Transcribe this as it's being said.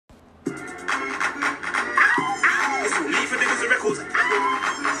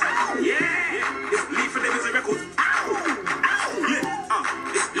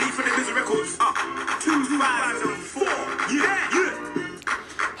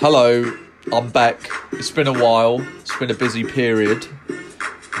Hello, I'm back. It's been a while. It's been a busy period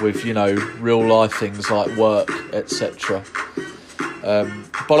with, real life things like work, etc.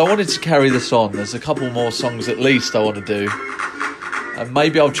 But I wanted to carry this on. There's a couple more songs at least I want to do. And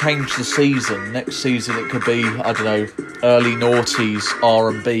maybe I'll change the season. Next season it could be, I don't know, early noughties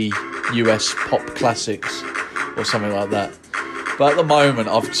R&B US pop classics or something like that. But at the moment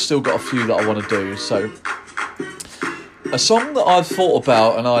I've still got a few that I want to do. So a song that I've thought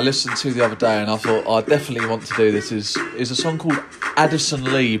about and I listened to the other day and I thought I definitely want to do this is a song called Addison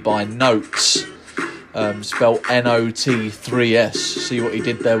Lee by Notes, spelled N-O-T 3S. See what he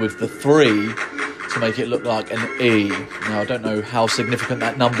did there with the 3 to make it look like an E. Now I don't know how significant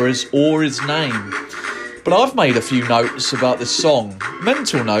that number is or his name, but I've made a few notes about this song.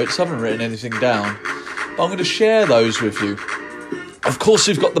 Mental notes, I haven't written anything down, but I'm going to share those with you. Of course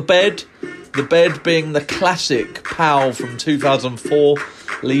we've got The Bed being the classic Pow from 2004,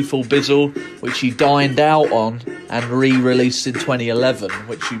 Lethal Bizzle, which he dined out on and re-released in 2011,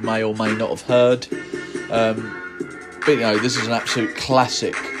 which you may or may not have heard. But this is an absolute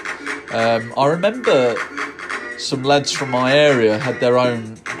classic. I remember some lads from my area had their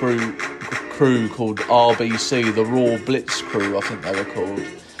own crew called RBC, the Raw Blitz Crew, I think they were called,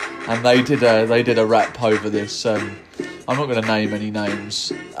 and they did a rap over this. I'm not going to name any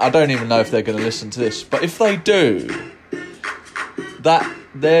names. I don't even know if they're going to listen to this, but if they do,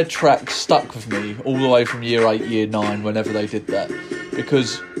 their track stuck with me all the way from year 8, year 9, whenever they did that,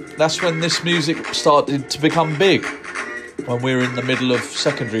 because that's when this music started to become big, when we were in the middle of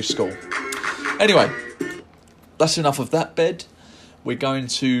secondary school. Anyway, that's enough of that bed. We're going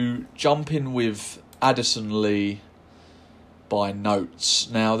to jump in with Addison Lee by Notes.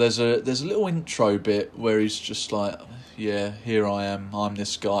 Now, there's a little intro bit where he's just like, yeah, here I am, I'm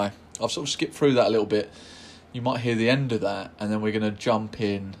this guy. I've sort of skipped through that a little bit. You might hear the end of that, and then we're going to jump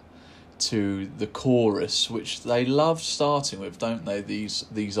in to the chorus, which they love starting with, don't they,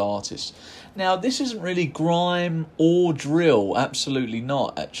 these artists. Now, this isn't really grime or drill, absolutely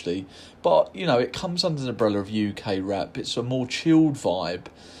not, actually. But, it comes under the umbrella of UK rap. It's a more chilled vibe.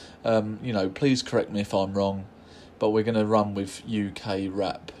 Please correct me if I'm wrong, but we're going to run with UK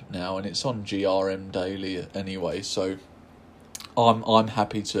rap now, and it's on GRM Daily anyway, so I'm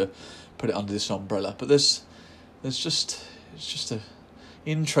happy to put it under this umbrella. But it's just a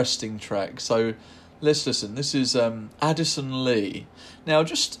interesting track, so let's listen. This is Addison Lee. Now,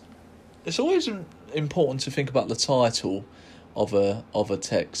 it's always important to think about the title of a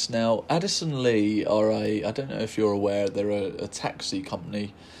text. Now, Addison Lee are I don't know if you're aware, they're a taxi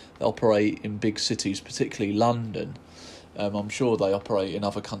company. They operate in big cities, particularly London. I'm sure they operate in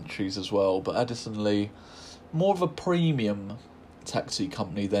other countries as well, but Addison Lee, more of a premium taxi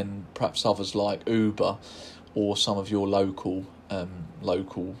company than perhaps others like Uber or some of your local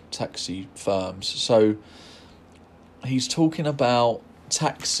taxi firms. So he's talking about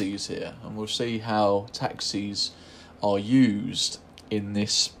taxis here, and we'll see how taxis are used in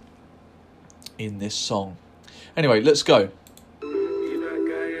this song. Anyway, let's go.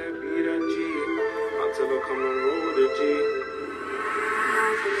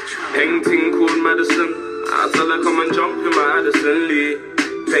 Painting called Madison, I tell her come and jump in my Addison Lee.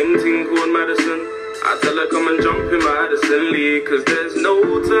 Painting called Madison, I tell her come and jump in my Addison Lee. Cause there's no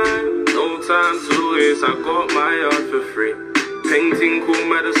time to waste, I got my yard for free. Painting called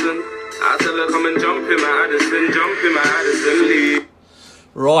Madison, I tell her come and jump in my Addison Lee.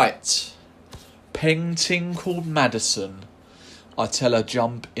 Right, painting called Madison, I tell her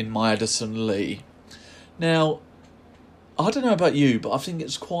jump in my Addison Lee. Now, I don't know about you, but I think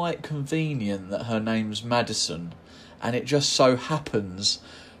it's quite convenient that her name's Madison, and it just so happens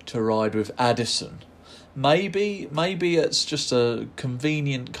to ride with Addison. Maybe it's just a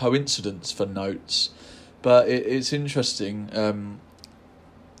convenient coincidence for Notes, but it's interesting.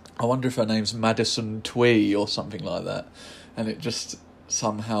 I wonder if her name's Madison Twee or something like that, and it just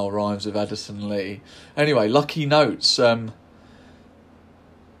somehow rhymes with Addison Lee. Anyway, lucky Notes.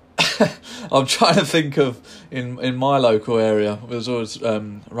 I'm trying to think of in my local area. There's always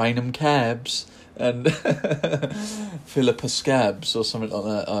Rainham Cabs and Philippa Scabs or something like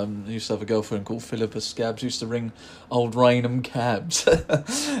that. I used to have a girlfriend called Philippa Scabs. Used to ring old Rainham Cabs.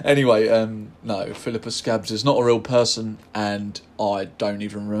 Anyway, no, Philippa Scabs is not a real person, and I don't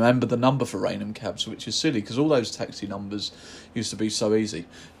even remember the number for Rainham Cabs, which is silly because all those taxi numbers used to be so easy.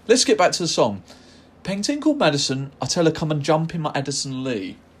 Let's get back to the song. Painting called Madison, I tell her come and jump in my Addison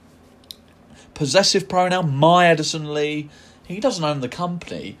Lee. Possessive pronoun, my Addison Lee. He doesn't own the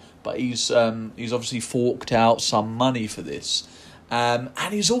company, but he's obviously forked out some money for this, and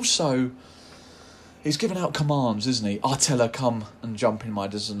he's also he's giving out commands, isn't he? I tell her come and jump in my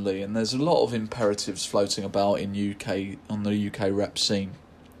Addison Lee, and there's a lot of imperatives floating about in on the UK rap scene.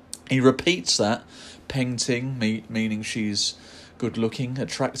 He repeats that, painting, meaning she's good looking,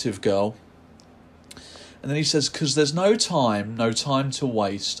 attractive girl. And then he says, because there's no time to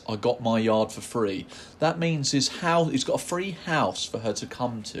waste, I got my yard for free. That means he's got a free house for her to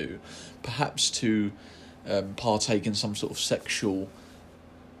come to, perhaps to partake in some sort of sexual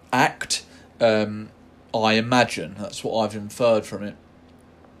act. I imagine, that's what I've inferred from it.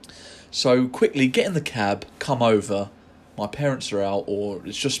 So quickly, get in the cab, come over. My parents are out, or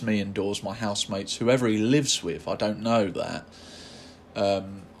it's just me indoors, my housemates, whoever he lives with, I don't know that.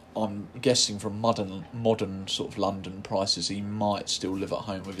 I'm guessing from modern sort of London prices, he might still live at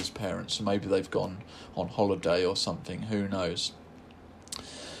home with his parents. So maybe they've gone on holiday or something. Who knows?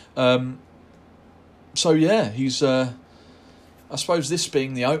 So yeah, he's. I suppose this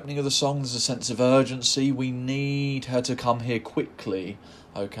being the opening of the song, there's a sense of urgency. We need her to come here quickly.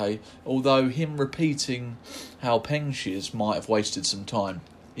 Okay. Although him repeating how peng she is might have wasted some time,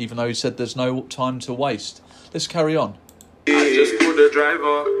 even though he said there's no time to waste. Let's carry on. I just called the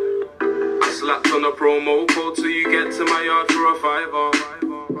driver. I slapped on a promo code till you get to my yard for a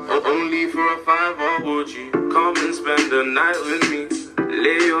 £5. Only for a £5, would you come and spend the night with me?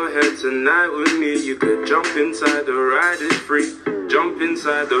 Lay your head tonight with me. You could jump inside the ride, it's free. Jump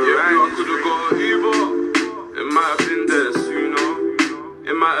inside the ride. I could've got an Uber. It might have been there sooner.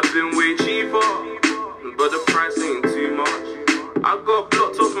 It might have been way cheaper, but the price ain't too much. I got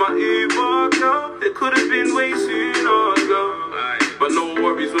blocked off my Uber, girl. It could have been way sooner, girl. But no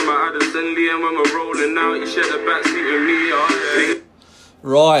worries with my Addison Lee, and when we're rolling out, you share the backseat with me. Oh, yeah.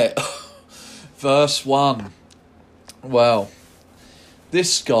 Right, verse 1. Well,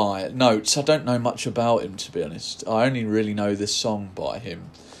 this guy, Notes, I don't know much about him, to be honest. I only really know this song by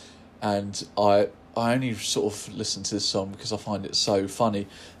him, and I only sort of listen to this song because I find it so funny.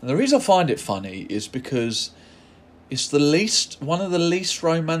 And the reason I find it funny is because it's one of the least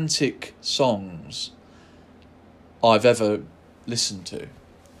romantic songs I've ever listened to.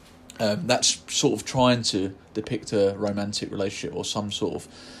 That's sort of trying to depict a romantic relationship or some sort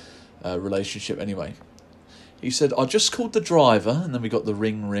of relationship anyway. He said, I just called the driver, and then we got the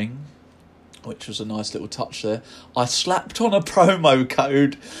ring, which was a nice little touch there. I slapped on a promo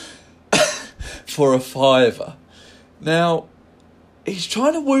code for a £5. Now, he's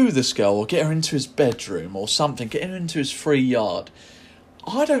trying to woo this girl or get her into his bedroom or something, get her into his free yard.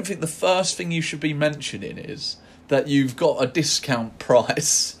 I don't think the first thing you should be mentioning is that you've got a discount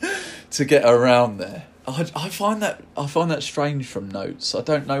price to get around there. I find that strange from Notes. I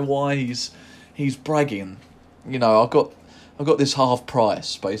don't know why he's bragging. You know, I've got this half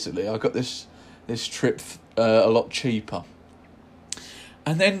price basically. I got this trip a lot cheaper.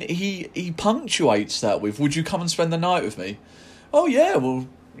 And then he punctuates that with, would you come and spend the night with me? Oh yeah, well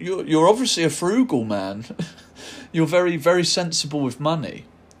you're obviously a frugal man. You're very, very sensible with money.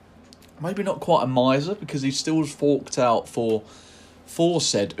 Maybe not quite a miser, because he still forked out for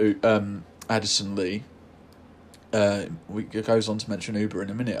said Addison Lee. It goes on to mention Uber in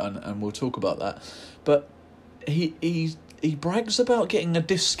a minute, and we'll talk about that. But he brags about getting a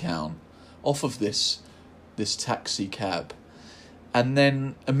discount off of this taxi cab, and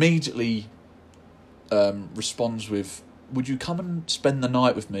then immediately responds with, would you come and spend the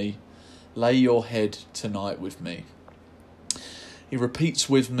night with me? Lay your head tonight with me. He repeats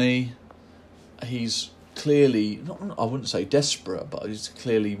with me. He's clearly, I wouldn't say desperate, but he's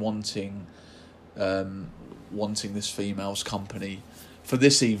clearly wanting this female's company for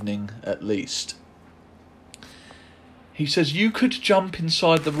this evening at least. He says, you could jump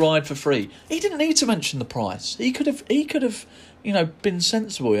inside the ride for free. He didn't need to mention the price. He could have, been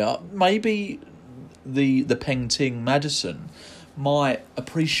sensible. Yeah? Maybe the painting Madison might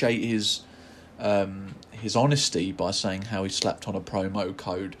appreciate his honesty by saying how he slapped on a promo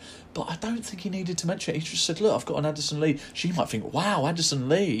code, but I don't think he needed to mention it. He just said, look, I've got an Addison Lee. She might think, wow, Addison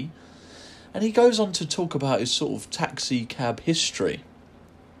Lee. And he goes on to talk about his sort of taxi cab history.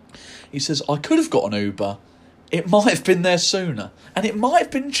 He says, I could have got an Uber. It might have been there sooner, and it might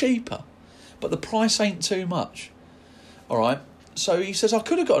have been cheaper, but the price ain't too much. All right. So he says, I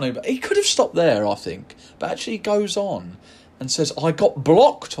could have got an Uber. He could have stopped there, I think, but actually he goes on and says, I got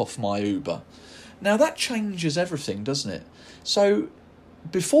blocked off my Uber. Now that changes everything, doesn't it? So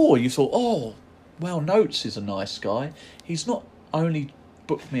before you thought, oh, well, Notes is a nice guy. He's not only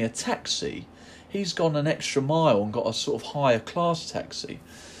booked me a taxi, he's gone an extra mile and got a sort of higher class taxi.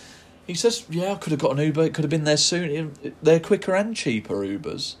 He says, yeah, I could have got an Uber. It could have been there soon. They're quicker and cheaper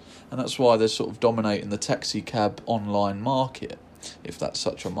Ubers. And that's why they're sort of dominating the taxi cab online market, if that's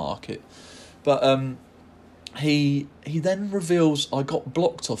such a market. But he then reveals, I got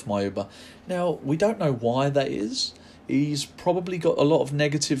blocked off my Uber. Now, we don't know why that is. He's probably got a lot of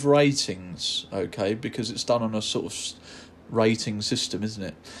negative ratings, okay, because it's done on a sort of rating system, isn't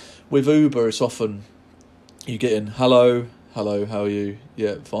it? With Uber, it's often you get in, hello, how are you?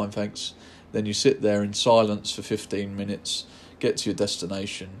 Yeah, fine, thanks. Then you sit there in silence for 15 minutes, get to your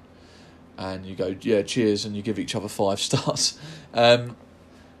destination, and you go, yeah, cheers, and you give each other 5 stars.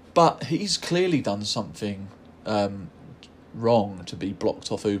 But he's clearly done something wrong to be blocked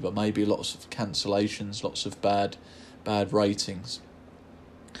off Uber. Maybe lots of cancellations, lots of bad ratings.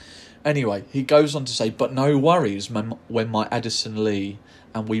 Anyway, he goes on to say, but no worries when my Addison Lee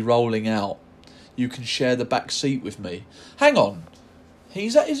and we rolling out, you can share the back seat with me. Hang on,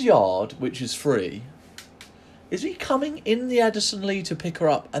 he's at his yard, which is free. Is he coming in the Addison Lee to pick her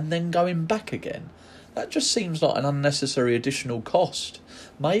up and then going back again? That just seems like an unnecessary additional cost.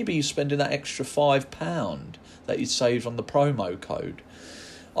 Maybe he's spending that extra £5 that he saved on the promo code.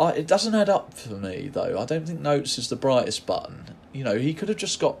 It doesn't add up for me, though. I don't think Notes is the brightest button. You know, he could have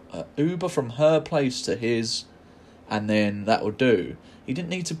just got Uber from her place to his, and then that would do. He didn't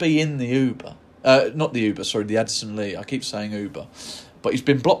need to be in the Uber. Not the Uber, sorry, the Addison Lee. I keep saying Uber. But he's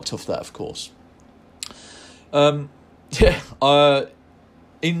been blocked off that, of course.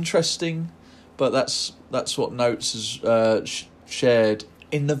 Interesting, but that's what Notes has shared.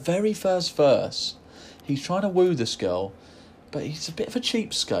 In the very first verse, he's trying to woo this girl, but he's a bit of a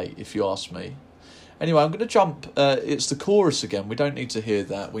cheapskate, if you ask me. Anyway, I'm going to jump. It's the chorus again. We don't need to hear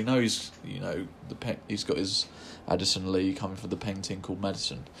that. We know he's got his Addison Lee coming for the painting called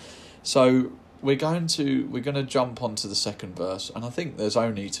Madison. So we're going to jump onto the second verse, and I think there's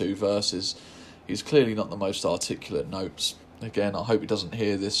only 2 verses. He's clearly not the most articulate. Notes. Again, I hope he doesn't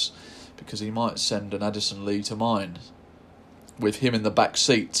hear this, because he might send an Addison Lee to mine with him in the back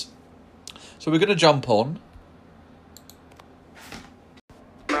seat. So we're going to jump on.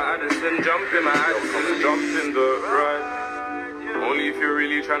 Addison, jump in the ride. Only if you're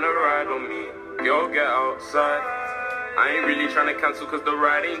really trying to ride on me. Girl, get outside. I ain't really trying to cancel cause the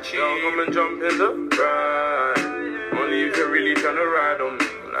ride ain't cheap. Girl, come and jump in the ride. Only if you're really trying to ride on me.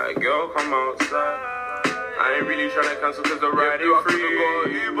 Like, girl, come outside. I ain't really trying to cancel cause the ride ain't free.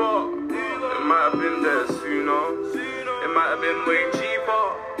 Uber. It might have been there sooner. It might have been way cheaper,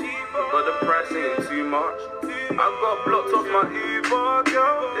 but the price ain't too much. I got blocked off my Uber,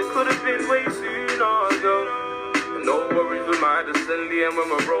 girl. It could have been way sooner, girl. No worries with my Addison Lee, and when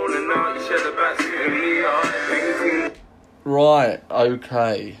we're rolling out, you share the backseat with me. Right,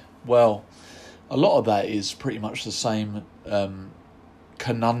 okay. Well, a lot of that is pretty much the same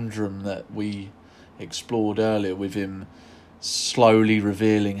conundrum that we explored earlier, with him slowly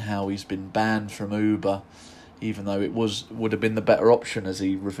revealing how he's been banned from Uber, even though it would have been the better option, as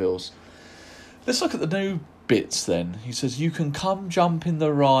he reveals. Let's look at the new bits then. He says, you can come jump in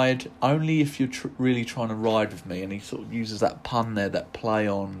the ride only if you're really trying to ride with me. And he sort of uses that pun there, that play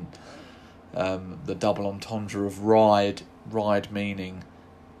on the double entendre of ride meaning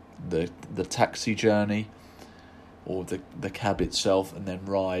the taxi journey or the cab itself, and then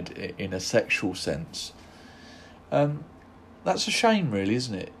ride in a sexual sense. That's a shame, really,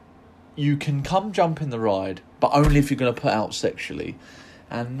 isn't it? You can come jump in the ride, but only if you're going to put out sexually.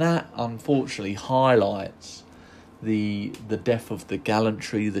 And that, unfortunately, highlights the death of the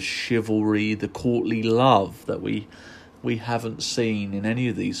gallantry, the chivalry, the courtly love that we haven't seen in any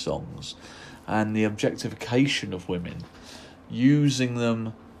of these songs, and the objectification of women, using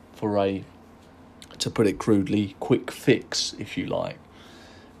them for a, to put it crudely, quick fix, if you like.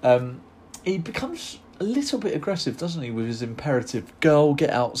 He becomes a little bit aggressive, doesn't he, with his imperative, girl, get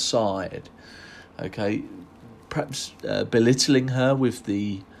outside. Okay, perhaps belittling her with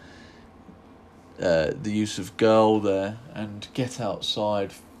the use of girl there, and get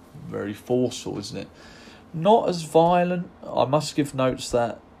outside, very forceful, isn't it? Not as violent. I must give Notes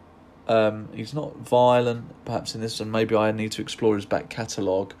that he's not violent, perhaps, in this, and maybe I need to explore his back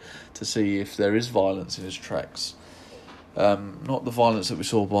catalogue to see if there is violence in his tracks. Not the violence that we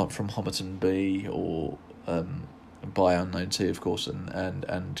saw from Homerton B or by Unknown T, of course,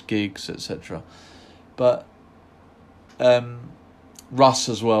 and Gigs, etc. But Russ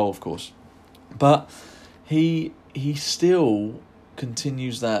as well, of course. But he still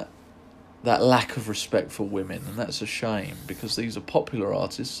continues that lack of respect for women, and that's a shame, because these are popular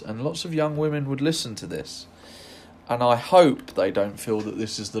artists and lots of young women would listen to this, and I hope they don't feel that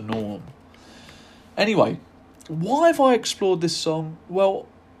this is the norm. Anyway, why have I explored this song? Well,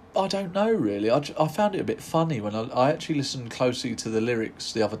 I don't know, really. I found it a bit funny when I actually listened closely to the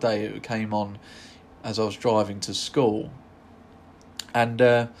lyrics the other day. It came on as I was driving to school,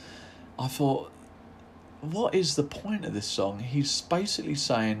 and I thought, what is the point of this song? He's basically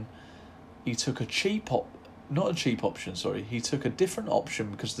saying he took a not a cheap option, sorry. He took a different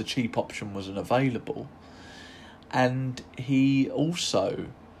option because the cheap option wasn't available. And he also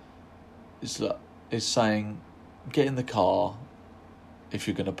is saying, get in the car if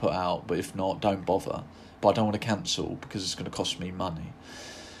you're going to put out, but if not, don't bother. But I don't want to cancel because it's going to cost me money.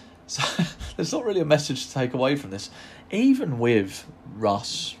 So there's not really a message to take away from this. Even with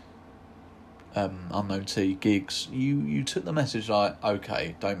Russ, Unknown T, gigs, you took the message like,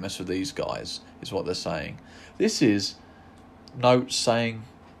 okay, don't mess with these guys, is what they're saying. This is notes saying,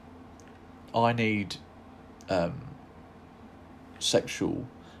 I need a sexual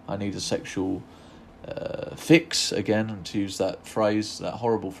fix, again, to use that phrase, that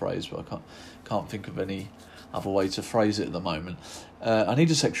horrible phrase, but I can't think of any other way to phrase it at the moment. I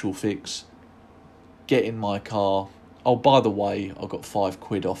need a sexual fix. Get in my car. Oh, by the way, I got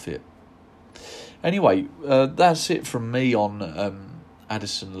 £5 off it. Anyway, that's it from me on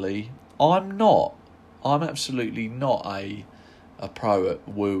Addison Lee. I'm absolutely not a pro at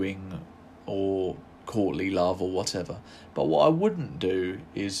wooing or courtly love or whatever. But what I wouldn't do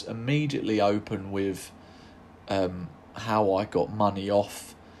is immediately open with how I got money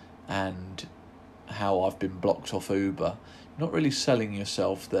off and how I've been blocked off Uber. Not really selling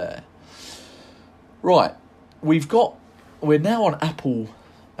yourself there. Right, we're now on Apple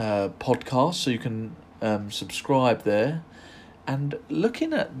Podcasts, so you can subscribe there. And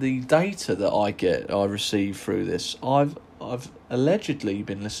looking at the data that I receive through this, I've allegedly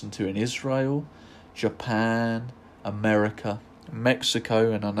been listened to in Israel, Japan, America,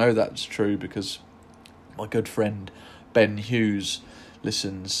 Mexico, and I know that's true because my good friend Ben Hughes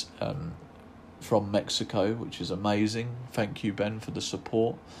listens from Mexico, which is amazing. Thank you, Ben, for the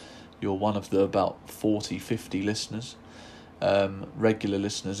support. You're one of the about 40, 50 listeners, regular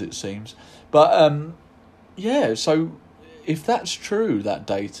listeners it seems. But yeah, so if that's true, that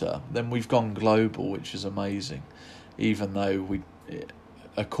data, then we've gone global, which is amazing. Even though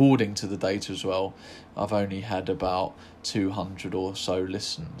according to the data as well, I've only had about 200 or so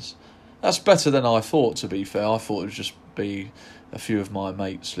listens. That's better than I thought, to be fair. I thought it would just be a few of my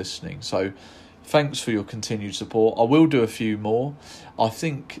mates listening. So thanks for your continued support. I will do a few more. I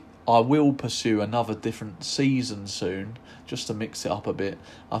think I will pursue another different season soon, just to mix it up a bit.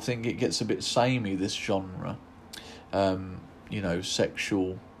 I think it gets a bit samey, this genre.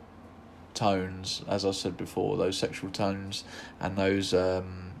 Sexual tones, as I said before, those sexual tones and those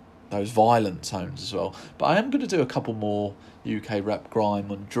violent tones as well. But I am going to do a couple more UK rap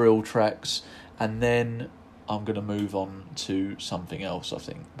grime and drill tracks, and then I'm going to move on to something else, I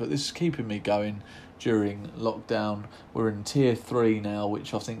think. But this is keeping me going during lockdown. We're in tier 3 now,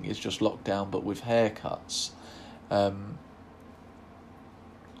 which I think is just lockdown but with haircuts.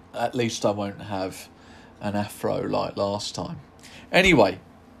 At least I won't have an afro like last time. Anyway,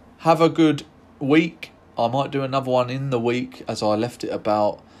 have a good week. I might do another one in the week, as I left it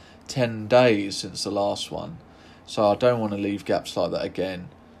about 10 days since the last one. So I don't want to leave gaps like that again.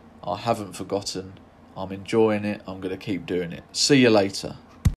 I haven't forgotten. I'm enjoying it. I'm going to keep doing it. See you later.